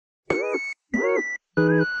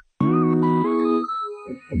Welcome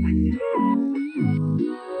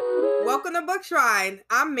to Book Shrine.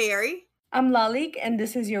 I'm Mary. I'm Lalik, and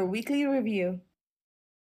this is your weekly review.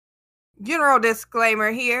 General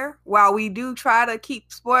disclaimer here. While we do try to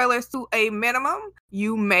keep spoilers to a minimum,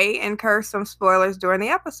 you may incur some spoilers during the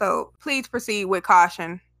episode. Please proceed with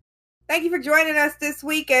caution. Thank you for joining us this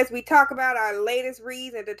week as we talk about our latest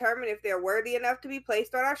reads and determine if they're worthy enough to be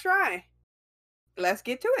placed on our shrine. Let's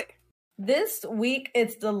get to it. This week,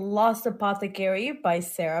 it's The Lost Apothecary by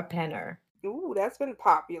Sarah Penner. Ooh, that's been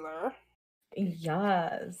popular.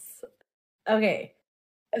 Yes. Okay.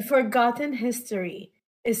 A Forgotten History,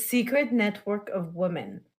 a secret network of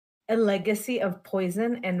women, a legacy of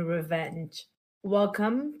poison and revenge.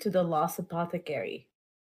 Welcome to The Lost Apothecary.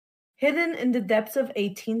 Hidden in the depths of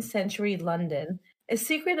 18th century London, a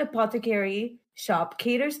secret apothecary shop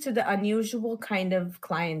caters to the unusual kind of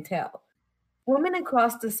clientele. Women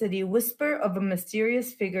across the city whisper of a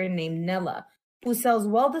mysterious figure named Nella, who sells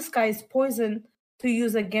well-disguised poison to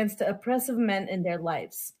use against the oppressive men in their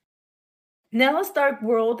lives. Nella's dark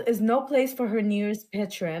world is no place for her nearest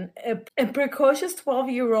patron, a precocious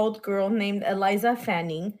 12-year-old girl named Eliza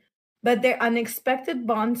Fanning, but their unexpected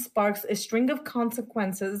bond sparks a string of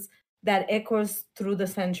consequences that echoes through the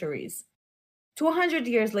centuries. 200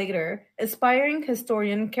 years later, aspiring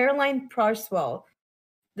historian Caroline Parswell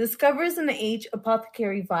discovers an aged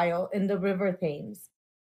apothecary vial in the River Thames.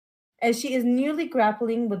 As she is newly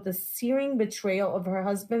grappling with the searing betrayal of her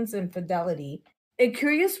husband's infidelity, a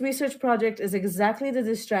curious research project is exactly the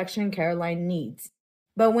distraction Caroline needs.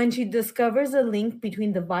 But when she discovers a link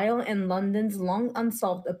between the vial and London's long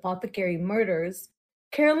unsolved apothecary murders,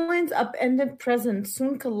 Caroline's upended present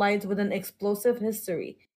soon collides with an explosive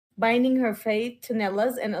history, binding her fate to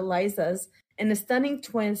Nella's and Eliza's in a stunning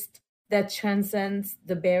twist that transcends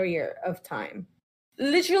the barrier of time.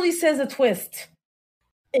 Literally says a twist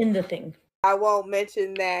in the thing. I won't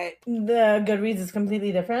mention that. The Goodreads is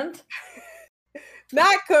completely different.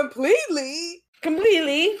 Not completely.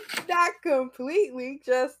 Completely. Not completely,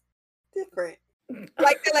 just different.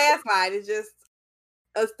 Like the last line is just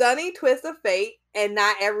a stunning twist of fate, and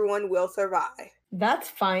not everyone will survive. That's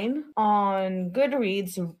fine. On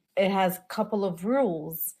Goodreads, it has a couple of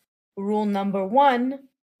rules. Rule number 1,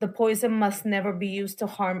 the poison must never be used to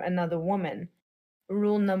harm another woman.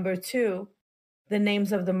 Rule number 2, the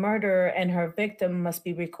names of the murderer and her victim must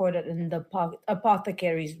be recorded in the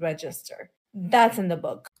apothecary's register. That's in the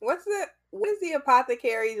book. What is the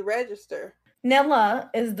apothecary's register? Nella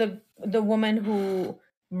is the woman who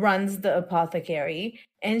runs the apothecary,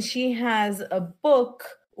 and she has a book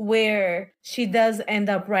where she does end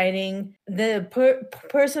up writing the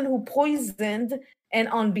person who poisoned and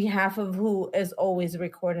on behalf of who is always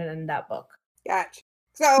recorded in that book. Gotcha.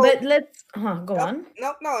 So, but let's go on.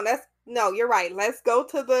 No, you're right. Let's go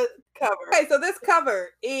to the cover. Okay, so this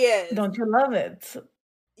cover is. Don't you love it?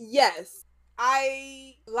 Yes,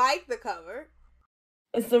 I like the cover.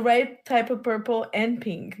 It's the right type of purple and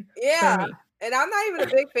pink. Yeah, for me. And I'm not even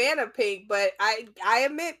a big fan of pink, but I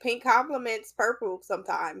admit pink complements purple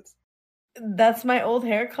sometimes. That's my old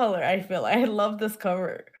hair color. I feel I love this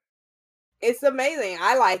cover. It's amazing.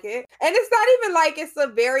 I like it, and it's not even like it's a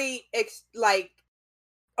very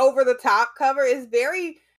over the top cover. It's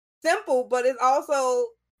very simple, but it's also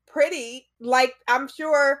pretty. Like, I'm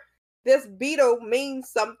sure this beetle means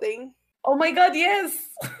something. Oh my god, yes.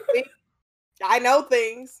 I know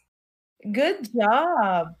things. Good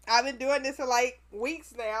job. I've been doing this for like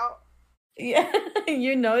weeks now. Yeah,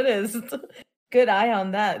 you noticed. Good eye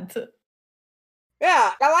on that.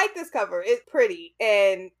 Yeah, I like this cover. It's pretty,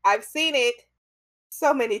 and I've seen it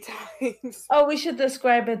so many times. Oh, we should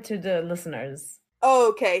describe it to the listeners.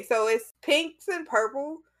 Okay, so it's pinks and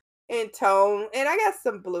purple in tone, and I got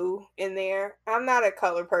some blue in there. I'm not a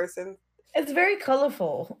color person. It's very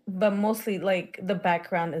colorful, but mostly like the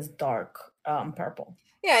background is dark purple.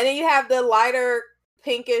 Yeah, and then you have the lighter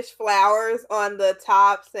pinkish flowers on the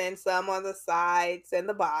tops and some on the sides and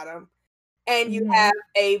the bottom. And you have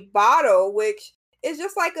a bottle, which is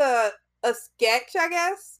just like a sketch, I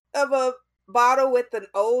guess, of a bottle with an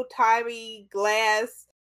old-timey glass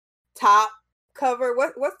top cover.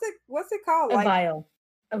 What's it called? A vial.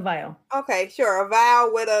 A vial. Okay, sure. A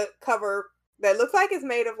vial with a cover that looks like it's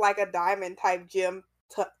made of like a diamond type gem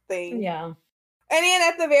thing. Yeah. And then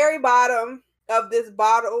at the very bottom of this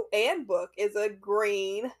bottle and book is a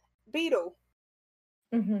green beetle.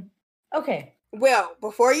 Okay. Well,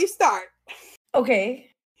 before you start. Okay.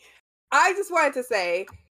 I just wanted to say,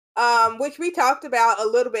 which we talked about a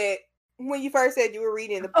little bit when you first said you were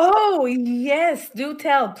reading the book. Oh, yes. Do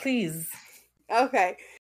tell, please. Okay.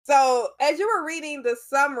 So, as you were reading the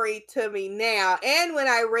summary to me now, and when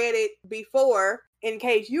I read it before, in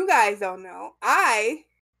case you guys don't know, I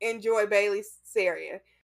enjoy Bailey Sarian.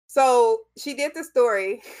 So, she did the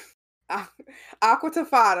story, Aqua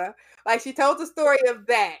Tofana. Like, she told the story of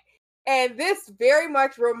that. And this very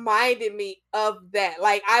much reminded me of that.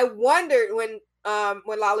 Like, I wondered when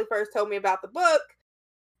Lolly first told me about the book,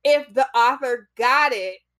 if the author got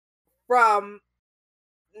it from,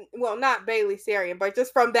 well, not Bailey Sarian, but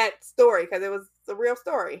just from that story, because it was a real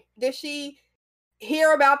story. Did she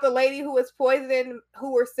hear about the lady who was poisoning,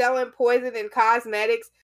 who were selling poison in cosmetics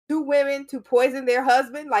to women to poison their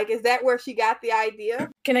husband? Like, is that where she got the idea?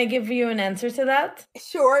 Can I give you an answer to that?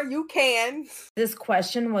 Sure, you can. This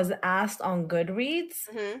question was asked on Goodreads,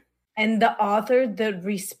 Mm-hmm. and the author did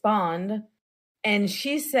respond, and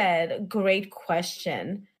she said, "Great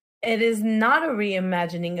question. It is not a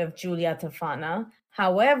reimagining of Julia Tofana.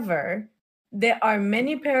 However, there are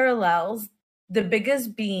many parallels, the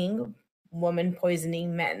biggest being woman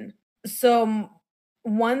poisoning men." So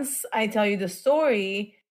once I tell you the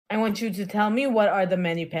story, I want you to tell me what are the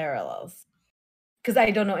many parallels. Because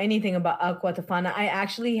I don't know anything about Aqua Tofana. I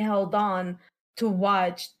actually held on to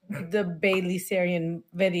watch the Bailey Sarian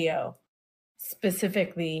video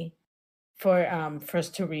specifically for us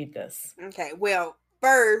to read this. Okay, well,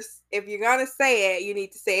 first, if you're gonna say it, you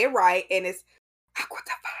need to say it right, and it's Aqua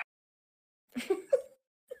Tofana.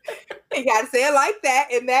 You gotta say it like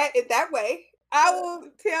that, in that way. I will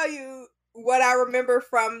tell you what I remember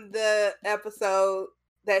from the episode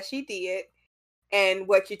that she did, and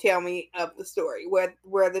what you tell me of the story,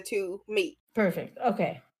 where the two meet. Perfect.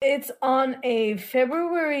 Okay. It's on a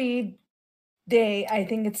February day, I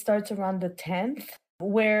think it starts around the 10th,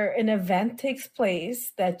 where an event takes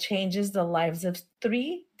place that changes the lives of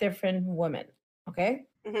 3 different women. Okay?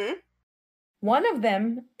 Mm-hmm. One of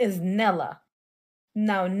them is Nella.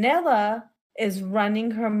 Now, Nella is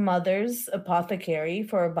running her mother's apothecary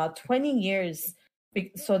for about 20 years.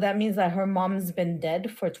 So that means that her mom's been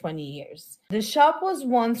dead for 20 years. The shop was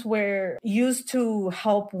once where used to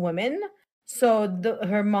help women. So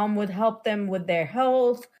her mom would help them with their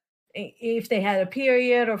health. If they had a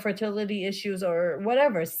period or fertility issues or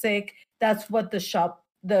whatever, sick, that's what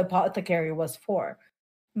the apothecary was for.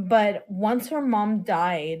 But once her mom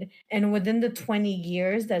died, and within the 20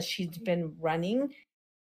 years that she's been running,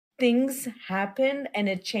 things happened and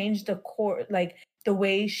it changed the core, like the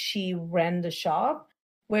way she ran the shop,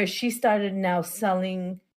 where she started now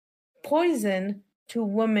selling poison to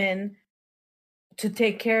women to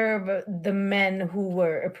take care of the men who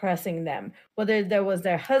were oppressing them, whether there was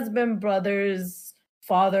their husband, brothers,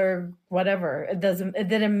 father, whatever. It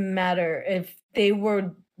didn't matter. If they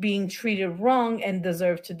were being treated wrong and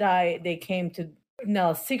deserved to die, they came to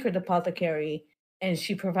Nella's secret apothecary and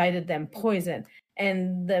she provided them poison.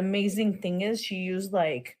 And the amazing thing is she used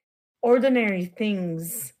like ordinary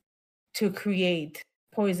things to create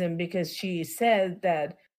poison, because she said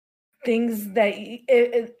that things that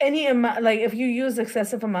any amount, like if you use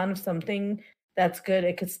excessive amount of something that's good,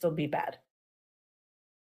 it could still be bad.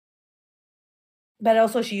 But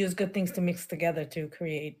also she used good things to mix together to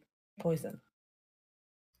create poison.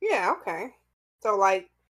 Yeah, okay. So, like,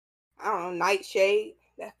 I don't know, nightshade,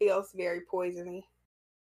 that feels very poisony.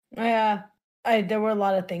 Yeah, there were a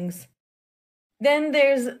lot of things. Then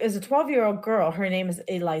there's a 12-year-old girl. Her name is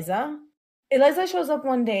Eliza. Eliza shows up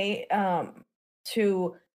one day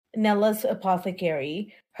to Nella's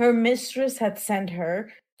apothecary. Her mistress had sent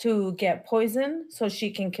her to get poison so she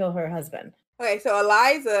can kill her husband. Okay, so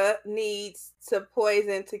Eliza needs to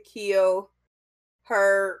poison to kill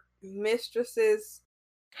her mistress's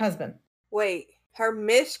husband. Wait, her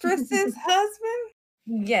mistress's husband?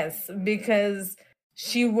 Yes, because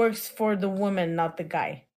she works for the woman, not the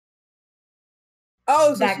guy.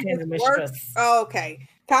 Oh, so that she kind of mistress. Oh, okay.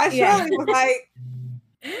 Ty Shirley was like,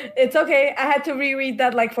 it's okay. I had to reread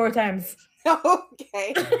that like 4 times.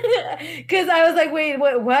 Okay. Because I was like, wait,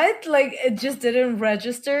 what? Like, it just didn't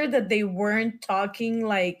register that they weren't talking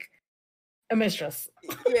like a mistress.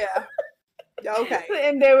 Yeah. Okay.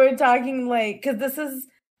 And they were talking like, because this is,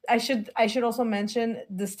 I should also mention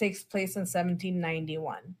this takes place in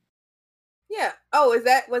 1791. Yeah. Oh, was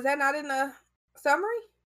that not in the summary?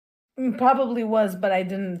 Probably was, but I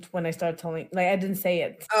didn't when I started telling. Like, I didn't say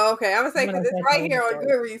it. Oh, okay. I'm gonna say because it's right here on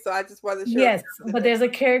Goodreads, so I just wasn't sure. Yes, but there's a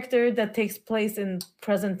character that takes place in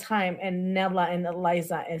present time, and Nella and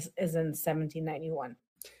Eliza is in 1791.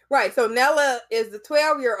 Right. So Nella is the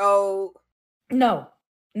 12-year-old. No,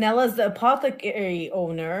 Nella's the apothecary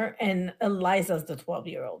owner, and Eliza's the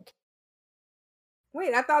 12-year-old.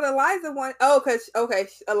 Wait, I thought Eliza won. Oh, because okay,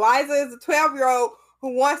 Eliza is the 12-year-old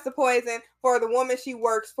who wants the poison for the woman she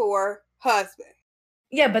works for husband.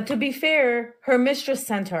 Yeah, but to be fair, her mistress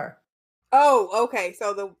sent her. Oh, okay.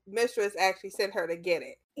 So the mistress actually sent her to get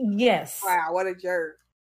it. Yes. Wow, what a jerk.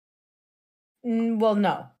 Well,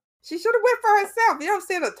 no. She should have went for herself. You don't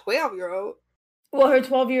send a 12-year-old. Well, her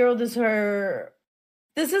 12-year-old is her.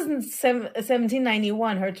 This isn't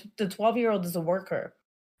 1791. The 12-year-old is a worker.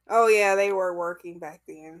 Oh yeah, they were working back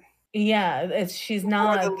then. Yeah, she's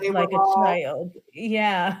Before the not labor like a law. child.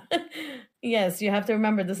 Yeah. Yes, you have to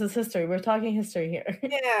remember this is history. We're talking history here.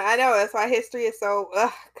 Yeah, I know. That's why history is so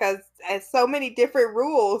because it's so many different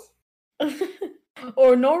rules.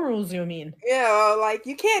 Or no rules, you mean? Yeah, like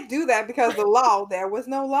you can't do that because the law. There was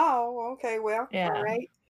no law. Okay, well, Yeah. all right.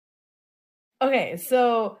 Okay,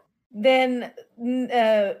 so then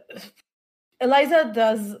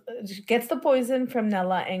Eliza gets the poison from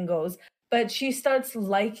Nella and goes, but she starts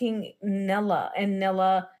liking Nella and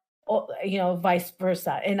Nella, vice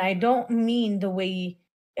versa. And I don't mean the way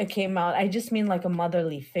it came out. I just mean like a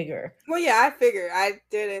motherly figure. Well, yeah, I figured. I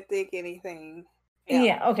didn't think anything.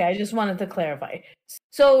 Yeah, okay. I just wanted to clarify.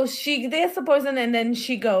 So she gets the poison and then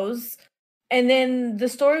she goes, and then the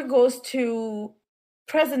story goes to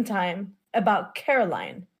present time about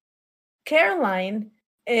Caroline. Caroline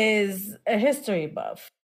is a history buff,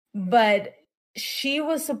 but she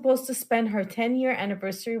was supposed to spend her 10-year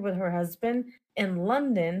anniversary with her husband in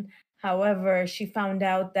London. However, she found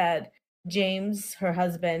out that James, her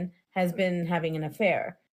husband, has been having an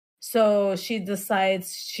affair. So she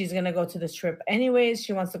decides she's going to go to this trip anyways.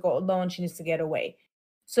 She wants to go alone. She needs to get away.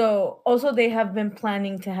 So also, they have been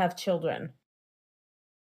planning to have children.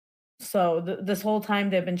 So this whole time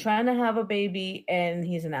they've been trying to have a baby, and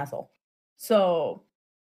he's an asshole. So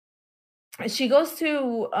she goes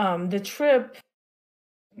to the trip,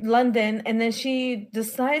 London, and then she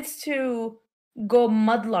decides to go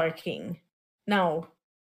mudlarking. Now,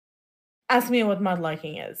 ask me what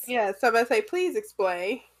mudlarking is. Yeah, somebody say, please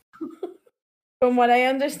explain. From what I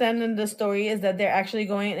understand in the story is that they're actually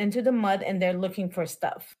going into the mud and they're looking for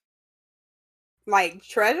stuff. Like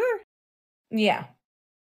treasure? Yeah.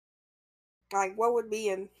 Like what would be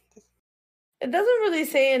in? It doesn't really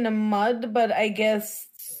say in the mud, but I guess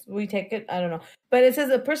we take it. I don't know. But it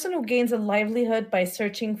says a person who gains a livelihood by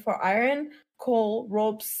searching for iron, coal,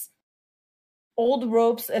 ropes, old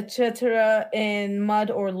ropes, etc. in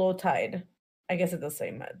mud or low tide. I guess it does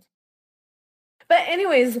say mud. But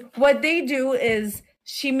anyways, what they do is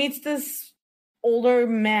she meets this older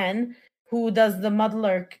man who does the mud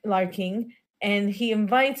larking, and he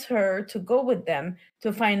invites her to go with them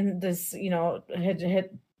to find this,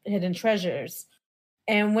 hidden treasures.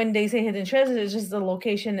 And when they say hidden treasures, it's just the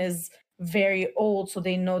location is very old, so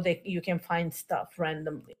they know that you can find stuff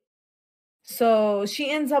randomly. So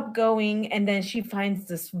she ends up going, and then she finds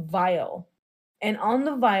this vial. And on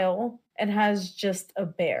the vial, it has just a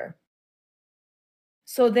bear.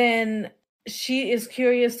 So then she is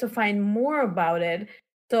curious to find more about it.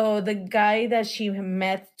 So the guy that she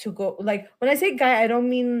met to go, like, when I say guy, I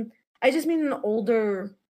just mean an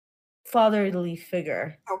older fatherly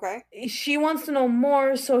figure. Okay. She wants to know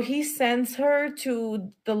more, so he sends her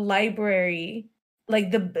to the library,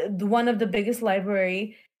 like the one of the biggest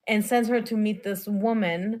library, and sends her to meet this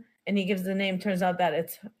woman, and he gives the name. Turns out that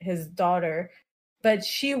it's his daughter, but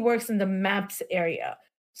she works in the maps area.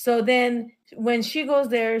 So then when she goes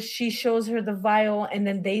there, she shows her the vial, and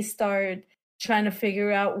then they start trying to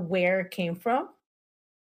figure out where it came from.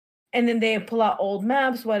 And then they pull out old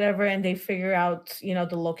maps, whatever, and they figure out, the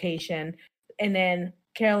location. And then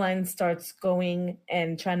Caroline starts going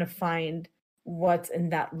and trying to find what's in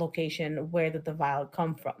that location, where did the vial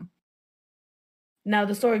come from. Now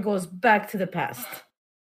the story goes back to the past.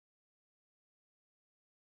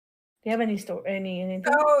 Do you have any story? Anything?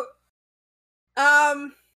 So,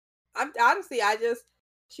 I'm honestly,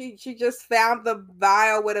 she just found the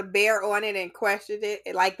vial with a bear on it and questioned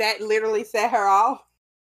it. Like that literally set her off.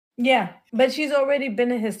 Yeah, but she's already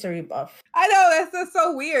been a history buff. I know that's just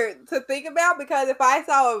so weird to think about because if I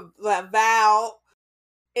saw a vial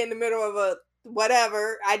in the middle of a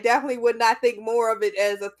whatever, I definitely would not think more of it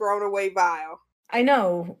as a thrown away vial. I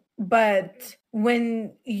know, but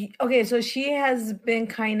so she has been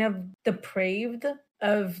kind of depraved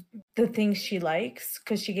of the things she likes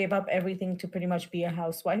because she gave up everything to pretty much be a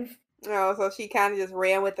housewife. Oh, so she kind of just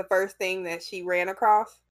ran with the first thing that she ran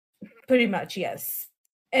across? Pretty much, yes.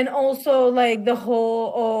 And also, like, the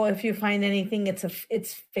whole, if you find anything,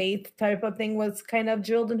 it's faith type of thing was kind of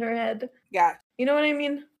drilled in her head. Yeah. You know what I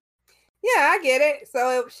mean? Yeah, I get it.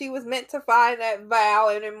 So she was meant to find that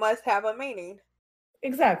vow and it must have a meaning.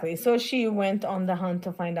 Exactly. So she went on the hunt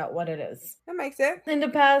to find out what it is. That makes sense. In the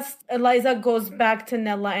past, Eliza goes back to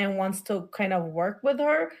Nella and wants to kind of work with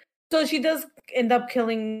her. So she does end up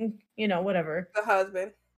killing, whatever. The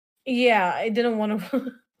husband. Yeah, I didn't want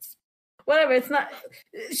to. Whatever, it's not.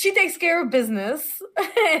 She takes care of business,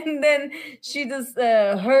 and then she does.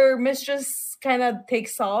 Her mistress kind of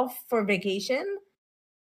takes off for vacation,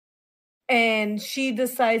 and she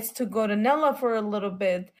decides to go to Nella for a little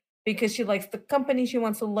bit because she likes the company. She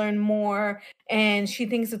wants to learn more, and she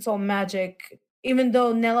thinks it's all magic. Even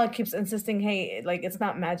though Nella keeps insisting, "Hey, like it's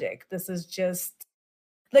not magic. This is just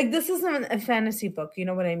like this isn't a fantasy book. You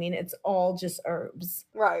know what I mean? It's all just herbs."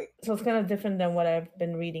 Right. So it's kind of different than what I've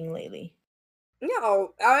been reading lately.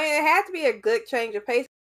 No, I mean it had to be a good change of pace.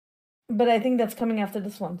 But I think that's coming after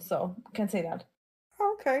this one, so can't say that.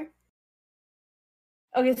 Okay.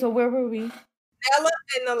 Okay, so where were we? Nella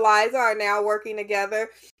and Eliza are now working together.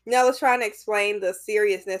 Nella's trying to explain the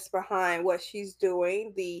seriousness behind what she's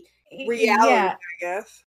doing, the reality, Yeah, I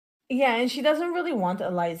guess. yeah, and she doesn't really want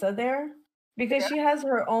Eliza there because Yeah, she has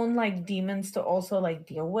her own like demons to also like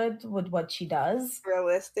deal with what she does.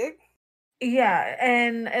 realistic. Yeah,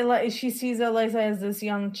 and she sees Eliza as this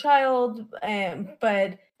young child,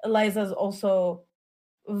 but Eliza's also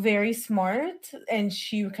very smart, and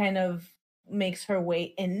she kind of makes her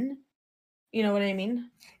way in. You know what I mean?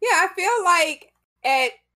 Yeah, I feel like at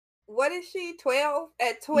what is she, 12?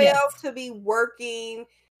 At 12 Yes. to be working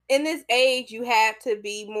in this age, you have to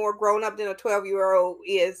be more grown up than a 12-year-old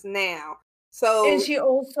is now. And So, she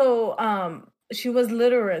also she was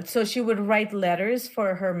literate, so she would write letters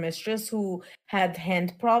for her mistress who had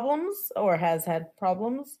hand problems or has had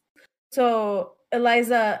problems. So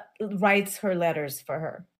Eliza writes her letters for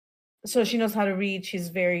her. So she knows how to read. She's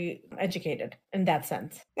very educated in that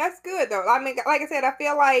sense. that's good though. I mean, like I said, I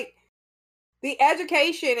feel like the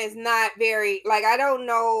education is not very, like, I don't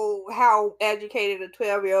know how educated a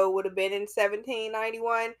 12-year-old would have been in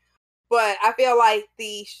 1791, but I feel like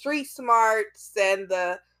the street smarts and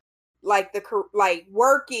the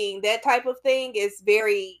working, that type of thing is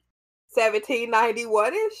very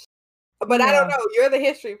 1791-ish. But I don't Yeah, know. You're the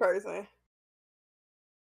history person.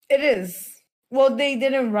 it is. Well, they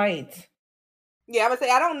didn't write. Yeah, I would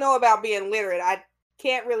say I don't know about being literate. I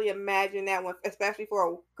can't really imagine that one, especially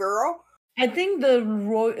for a girl. I think the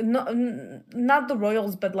not the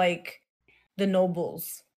royals, but like the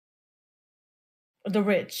nobles, the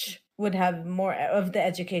rich would have more of the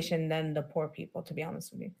education than the poor people, to be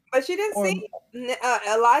honest with you. But she didn't Or seem,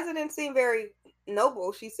 Eliza didn't seem very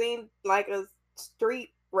noble. She seemed like a street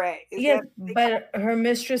rat. Is yes, that but her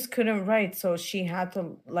mistress couldn't write, so she had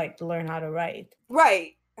to like learn how to write.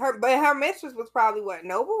 right? Her mistress was probably what,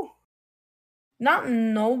 noble, Not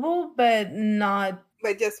noble, but not,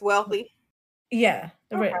 but just wealthy. yeah,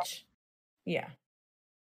 Okay. rich. Yeah.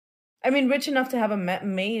 I mean, rich enough to have a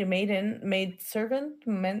maid servant,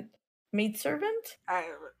 maid servant. I,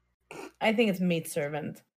 I think it's maid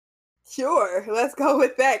servant. sure, let's go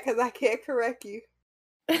with that because I can't correct you.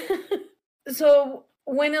 So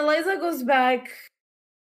when Eliza goes back,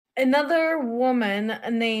 another woman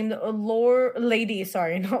named Lady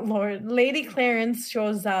Clarence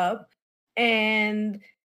shows up and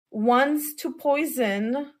wants to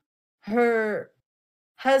poison her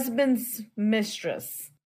husband's mistress.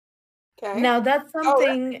 Okay. Now that's Oh, that's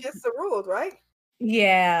something, against the rules, right?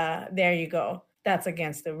 yeah, there you go. That's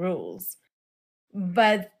against the rules.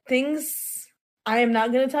 But things, I am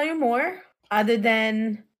not going to tell you more other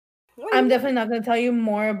than What do you I'm mean? definitely not going to tell you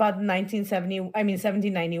more about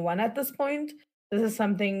 1791 at this point. This is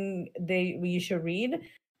something you should read,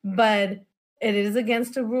 but it is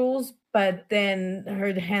against the rules, but then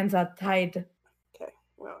her hands are tied. Okay.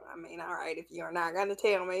 Well, I mean, all right, if you're not gonna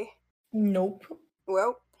tell me. Nope.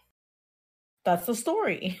 Well, That's the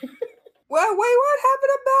story. well, wait, what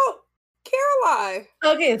happened about Caroline?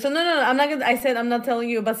 Okay, so no, I'm not gonna I said I'm not telling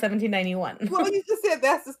you about 1791. Well, you just said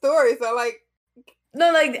that's the story, so like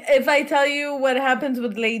No, like if I tell you what happens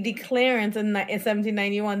with Lady Clarence in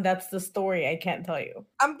 1791, that's the story. I can't tell you.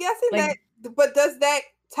 I'm guessing Like, that, but does that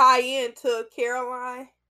tie into Caroline?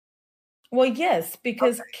 well, yes,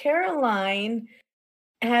 because Okay. Caroline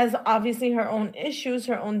has obviously her own issues,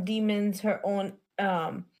 her own demons, her own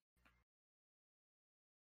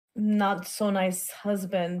not so nice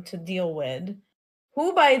husband to deal with.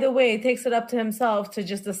 Who, by the way, takes it up to himself to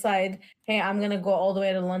just decide, hey, I'm gonna go all the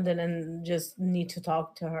way to London and just need to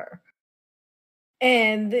talk to her.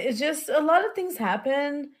 And it's just a lot of things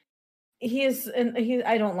happen.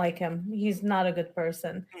 I don't like him. He's not a good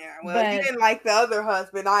person. Yeah, well, you But didn't like the other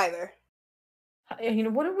husband either. what do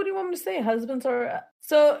you want me to say? Husbands are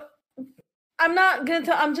so I'm not gonna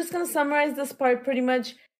tell. I'm just gonna summarize this part pretty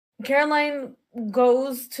much. Caroline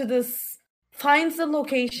goes to this, finds the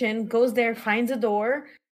location, goes there, finds a door,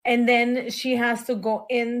 and then she has to go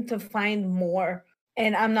in to find more.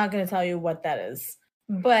 And I'm not gonna tell you what that is,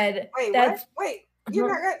 but Wait, what? that's Wait, you're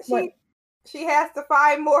not gonna, what. she has to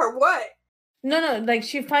find more what? No, like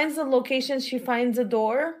she finds the location, she finds a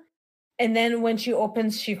door, and then when she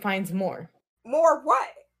opens, she finds more More what?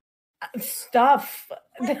 stuff.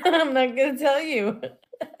 I'm not gonna tell you.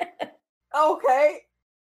 Okay.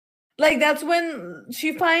 Like that's when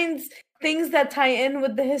she finds things that tie in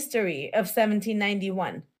with the history of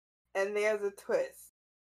 1791. And there's a twist.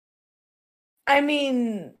 I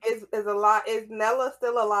mean, Is Nella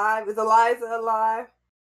still alive? Is Eliza alive?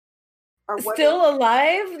 Or what is, still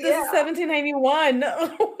alive? This is yeah. 1791.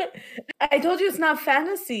 I told you it's not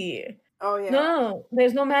fantasy. Oh yeah. No,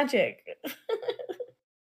 there's no magic.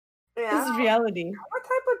 Yeah. This is reality. What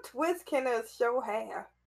type of twist can a show have?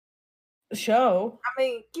 Show. I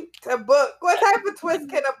mean, a book. What type of twist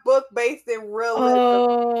can a book based in realism?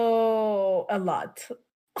 Oh, a lot.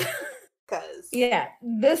 Because Yeah,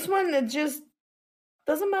 this one, it just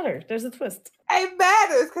doesn't matter. There's a twist. it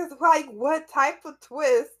matters. Because like, what type of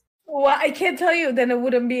twist? Well, I can't tell you. Then it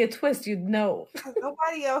wouldn't be a twist. You'd know. Because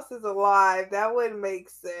nobody else is alive. That wouldn't make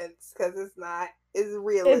sense. Because it's not. It's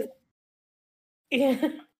realism. Yeah.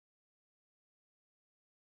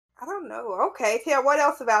 I don't know. Okay, Tia, what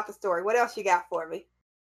else about the story? What else you got for me?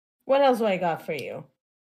 What else do I got for you?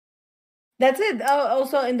 That's it.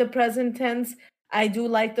 Also, in the present tense, I do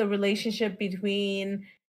like the relationship between.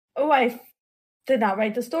 Oh, did not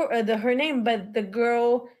write the story, her name, but the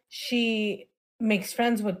girl she makes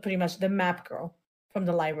friends with, pretty much the map girl from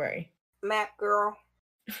the library. Map girl.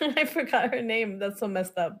 I forgot her name. That's so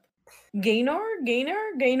messed up. Gaynor.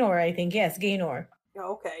 I think, yes, Gaynor.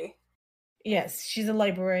 Okay. Yes, she's a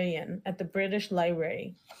librarian at the British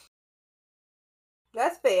Library.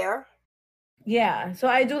 That's fair. Yeah, so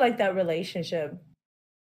I do like that relationship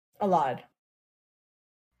a lot.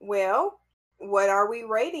 Well, what are we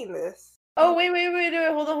rating this? Oh, wait,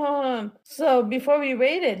 hold on. So before we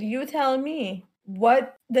rate it, you tell me,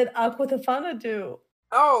 what did Aqua Tofana do?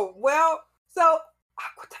 Oh, well, so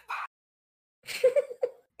Aqua Tofana.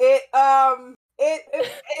 it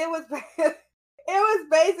was it was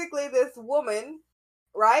basically this woman,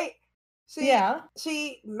 right?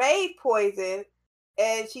 She made poison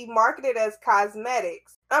and she marketed it as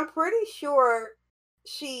cosmetics. I'm pretty sure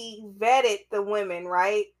she vetted the women,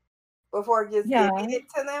 right? Before just giving it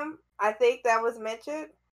to them. I think that was mentioned.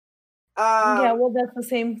 Yeah, well, that's the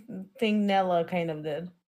same thing Nella kind of did.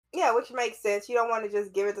 Yeah, which makes sense. You don't want to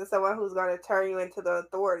just give it to someone who's going to turn you into the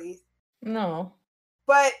authorities. No.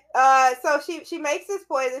 But so she makes this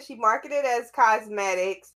poison. She marketed it as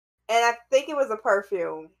cosmetics, and I think it was a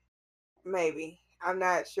perfume. Maybe, I'm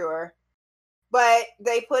not sure. But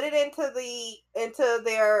they put it into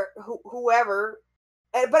their whoever.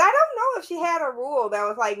 But I don't know if she had a rule that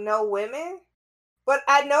was like no women. But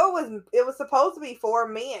I know it was supposed to be for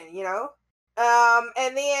men, you know.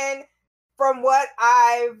 And then from what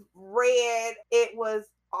I've read, it was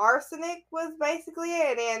arsenic was basically it,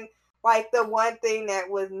 and then like the one thing that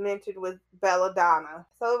was mentioned was belladonna.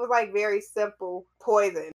 So it was like very simple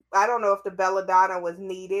poison. I don't know if the belladonna was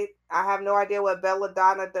needed. I have no idea what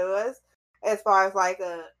belladonna does as far as like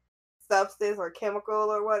a substance or chemical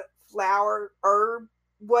or what flower, herb,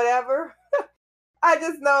 whatever. I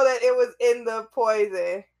just know that it was in the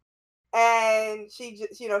poison. And she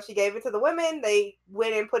just, she gave it to the women. They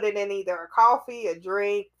went and put it in either a coffee, a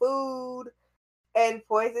drink, food, and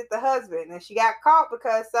poisoned the husband. And she got caught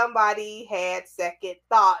because somebody had second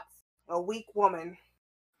thoughts. A weak woman.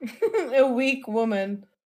 A weak woman.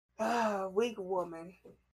 Weak woman.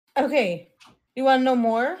 Okay. You want to know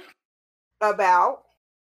more? About?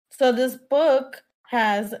 So this book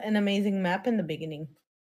has an amazing map in the beginning.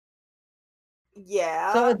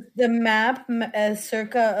 Yeah. So it's the map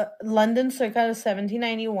circa London, circa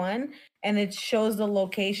 1791, and it shows the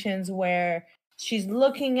locations where she's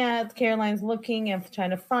looking at. Caroline's looking and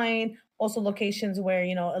trying to find. Also locations where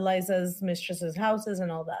Eliza's mistress's houses and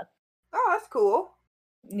all that. Oh, that's cool.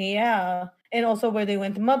 Yeah, and also where they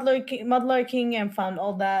went to mudlarking and found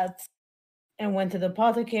all that, and went to the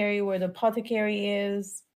apothecary where the apothecary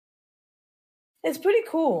is. It's pretty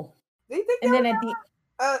cool. Do you think and then at the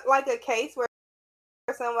like a case where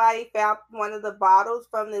somebody found one of the bottles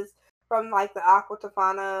from like the Aqua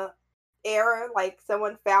Tofana era, like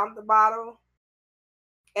someone found the bottle,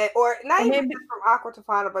 or not even just from Aqua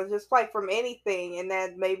Tofana, but just like from anything, and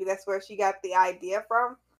then maybe that's where she got the idea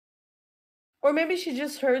from. Or maybe she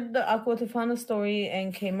just heard the Aqua Tofana story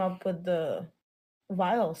and came up with the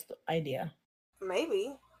vial idea.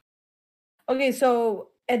 Maybe. Okay, so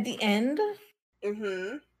at the end,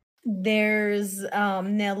 Mm-hmm. there's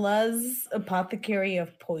Nella's Apothecary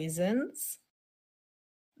of Poisons.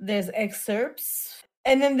 There's excerpts.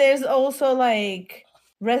 And then there's also like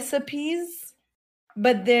recipes,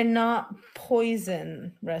 but they're not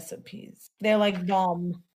poison recipes. They're like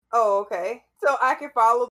balm. Oh, okay. So I can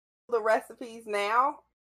follow the recipes now.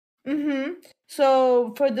 Mm-hmm.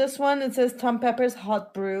 So for this one, it says Tom Pepper's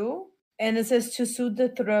hot brew, and it says to soothe the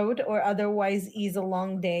throat or otherwise ease a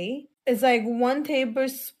long day. It's like 1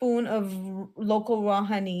 tablespoon of local raw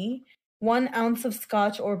honey, 1 ounce of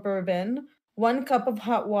scotch or bourbon, 1 cup of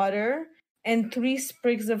hot water, and 3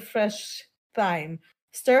 sprigs of fresh thyme.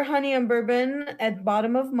 Stir honey and bourbon at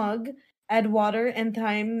bottom of mug. Add water and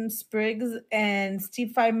thyme sprigs and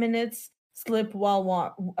steep 5 minutes. Sip while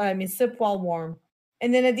warm.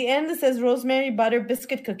 And then at the end, it says rosemary butter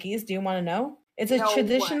biscuit cookies. Do you want to know? It's a No what?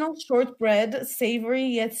 traditional shortbread, savory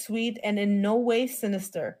yet sweet, and in no way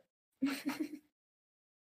sinister.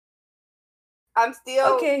 I'm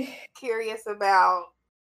still Okay. curious about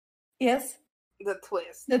Yes. the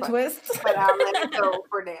twist. The twist. But I'll let it go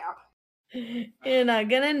for now. You're not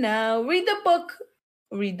gonna know. Read the book.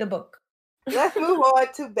 Read the book. Let's move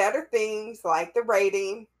on to better things like the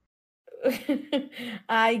rating.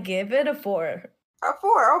 I give it a 4. A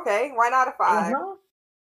 4, okay. Why not a 5? Uh-huh.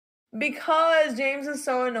 Because James is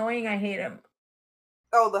so annoying. I hate him.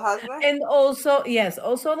 Oh, the husband? And also, yes,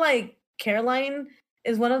 also like Caroline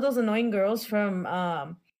is one of those annoying girls from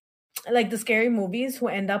like the scary movies who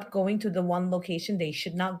end up going to the one location they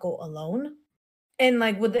should not go alone. And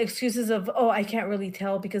like with the excuses of, oh, I can't really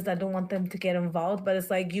tell because I don't want them to get involved, but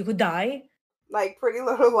it's like you could die. Like Pretty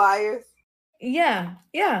Little Liars. Yeah,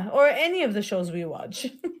 or any of the shows we watch.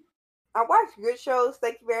 I watch good shows,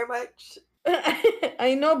 thank you very much.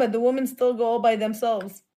 I know, but the women still go all by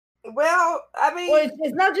themselves. Well, I mean, Well,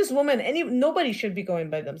 it's not just women. Nobody should be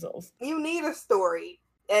going by themselves. you need a story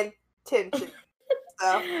and tension.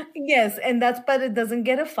 So. Yes, but it doesn't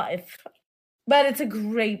get a 5. But it's a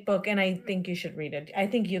great book, and I think you should read it. I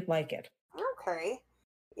think you'd like it. Okay.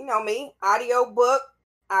 You know me, audio book,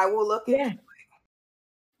 I will look into it.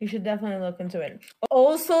 You should definitely look into it.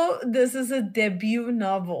 Also, this is a debut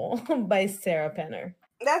novel by Sarah Penner.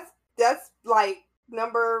 That's like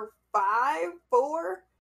number 5, 4.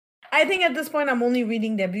 I think at this point I'm only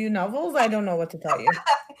reading debut novels. I don't know what to tell you.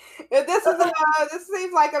 This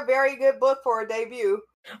seems like a very good book for a debut.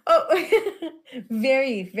 Oh,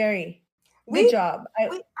 very, very. Good job. I'm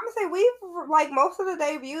gonna say we've like most of the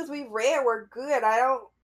debuts we've read were good.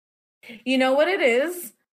 You know what it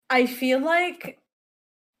is? I feel like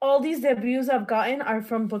all these debuts I've gotten are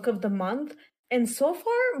from Book of the Month, and so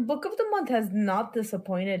far, Book of the Month has not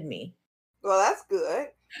disappointed me. Well, that's good.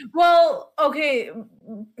 Well, okay,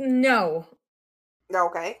 no.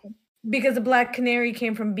 Okay. Because the Black Canary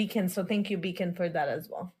came from Beacon, so thank you, Beacon, for that as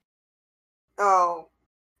well. Oh,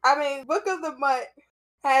 I mean, Book of the Month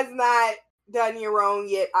has not done your own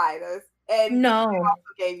yet either, and no, Beacon also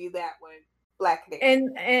gave you that one, Black Canary.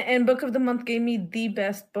 And Book of the Month gave me the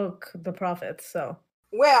best book, The Prophets. So.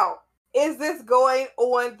 Well, is this going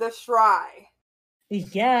on the shrine?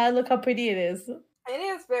 Yeah, look how pretty it is. It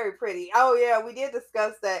is very pretty. Oh yeah, we did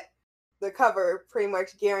discuss that the cover pretty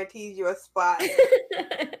much guarantees you a spot.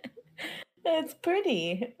 It's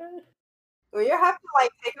pretty. Well, you have to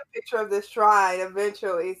like take a picture of the shrine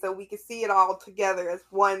eventually so we can see it all together as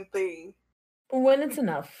one thing. When it's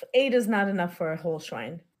enough. 8 is not enough for a whole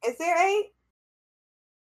shrine. Is there 8?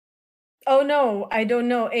 Oh no, I don't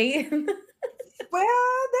know. 8?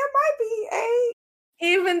 Well, there might be 8.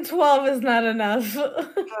 Even 12 is not enough.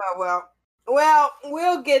 Oh, well,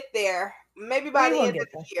 we'll get there. Maybe by the end of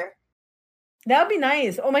the year. That would be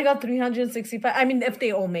nice. Oh my god, 365. I mean, if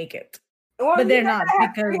they all make it. Well, but they're not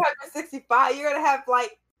because 365. You're gonna have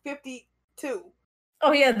like 52.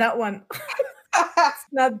 Oh yeah, that one. It's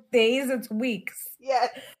not days, it's weeks. Yes.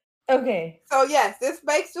 Okay. So yes, this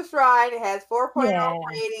makes the shrine. It has 4.0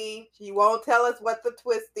 rating. She won't tell us what the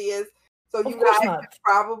twist is. So you guys can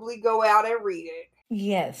probably go out and read it.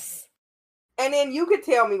 Yes. And then you could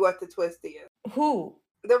tell me what the twist is. Who?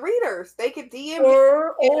 The readers. They could DM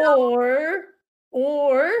or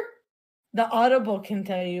the Audible can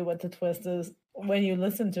tell you what the twist is when you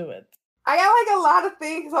listen to it. I got like a lot of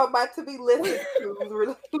things I'm about to be listening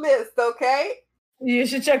to list, okay? You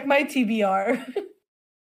should check my TBR.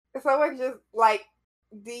 Someone just like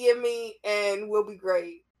DM me and we'll be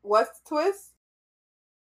great. What's the twist?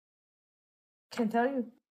 Can't tell you.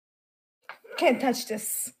 Can't touch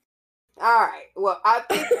this. All right. Well, I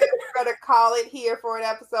think that we're going to call it here for an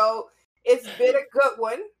episode. It's been a good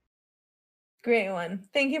one. Great one.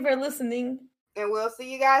 Thank you for listening. And we'll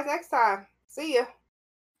see you guys next time. See ya.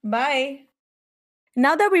 Bye.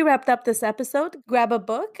 Now that we wrapped up this episode, grab a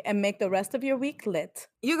book and make the rest of your week lit.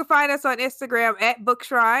 You can find us on Instagram at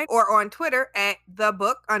BookShrine or on Twitter at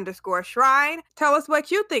 @thebook_shrine. Tell us what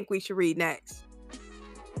you think we should read next.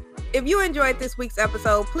 If you enjoyed this week's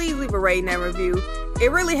episode, please leave a rating and review. It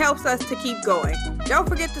really helps us to keep going. Don't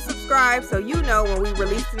forget to subscribe so you know when we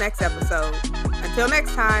release the next episode. Until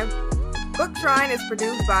next time, Book Shrine is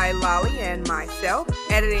produced by Lolly and myself.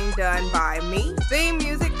 Editing done by me. Theme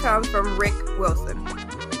music comes from Rick Wilson.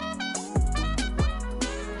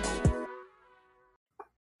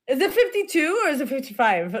 Is it 52 or is it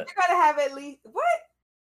 55? You're gonna have at least what?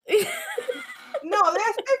 No,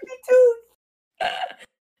 there's 52.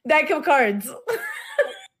 Deck of cards.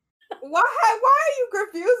 Why are you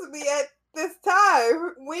confusing me at this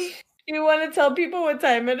time? You want to tell people what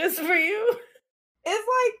time it is for you?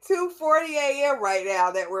 It's like 2:40 a.m. right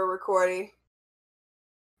now that we're recording.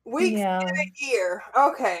 Weeks in a year.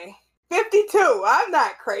 Okay. 52. I'm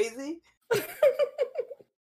not crazy.